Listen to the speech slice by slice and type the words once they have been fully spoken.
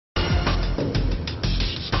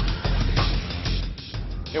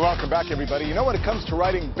Hey, welcome back, everybody. You know, when it comes to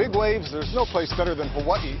riding big waves, there's no place better than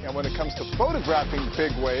Hawaii. And when it comes to photographing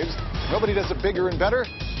big waves, nobody does it bigger and better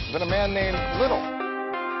than a man named Little.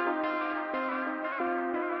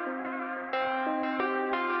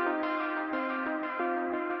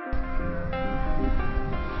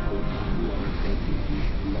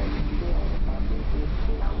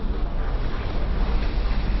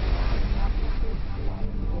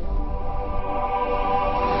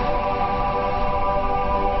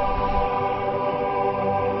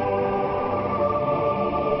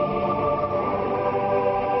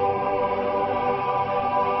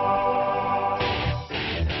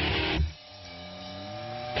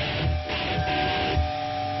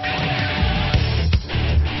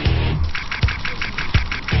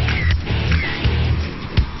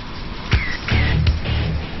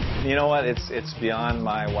 You know what? It's beyond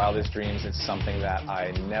my wildest dreams. It's something that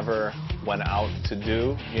I never went out to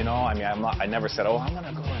do. You know, I mean, I never said, oh, I'm going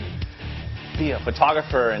to go and be a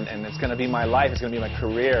photographer and it's going to be my life. It's going to be my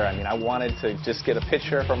career. I mean, I wanted to just get a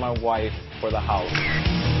picture for my wife for the house.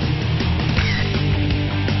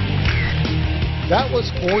 That was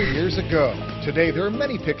 4 years ago. Today, there are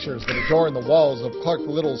many pictures that adorn the walls of Clark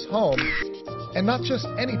Little's home, and not just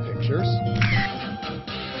any pictures.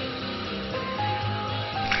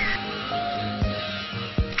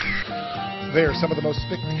 They are some of the most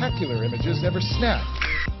spectacular images ever snapped.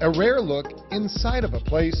 A rare look inside of a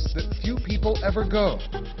place that few people ever go.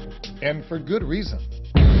 And for good reason.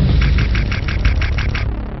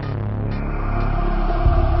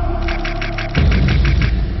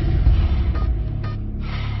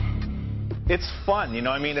 It's fun, you know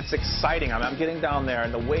what I mean? It's exciting. I'm getting down there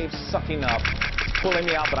and the wave's sucking up, it's pulling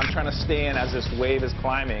me out, but I'm trying to stay in as this wave is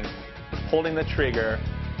climbing, holding the trigger.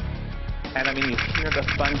 And I mean, you hear the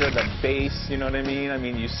thunder, the bass, you know what I mean? I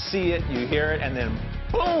mean, you see it, you hear it, and then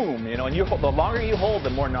boom, you know, and the longer you hold, the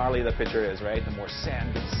more gnarly the picture is, right? The more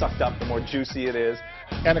sand gets sucked up, the more juicy it is.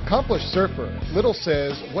 An accomplished surfer, Little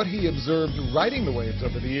says what he observed riding the waves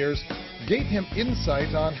over the years gave him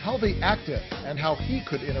insight on how they acted and how he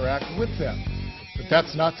could interact with them. But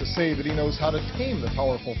that's not to say that he knows how to tame the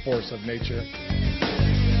powerful force of nature.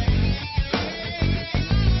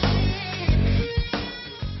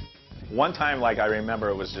 One time, like, I remember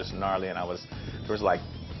it was just gnarly, and there was like,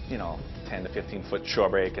 you know, 10 to 15 foot shore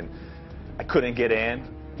break, and I couldn't get in,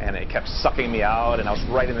 and it kept sucking me out, and I was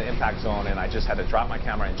right in the impact zone, and I just had to drop my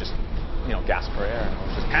camera and just, you know, gasp for air. And I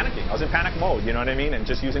was just panicking. I was in panic mode, you know what I mean? And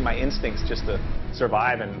just using my instincts just to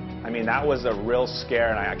survive. And I mean, that was a real scare,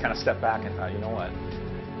 and I kind of stepped back and thought, you know what?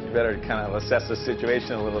 You better kind of assess the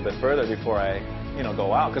situation a little bit further before I, you know,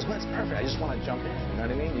 go out. Because when it's perfect, I just want to jump in, you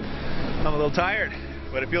know what I mean? I'm a little tired,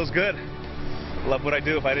 but it feels good. Love what I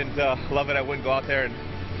do. If I didn't love it, I wouldn't go out there and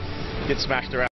get smashed around.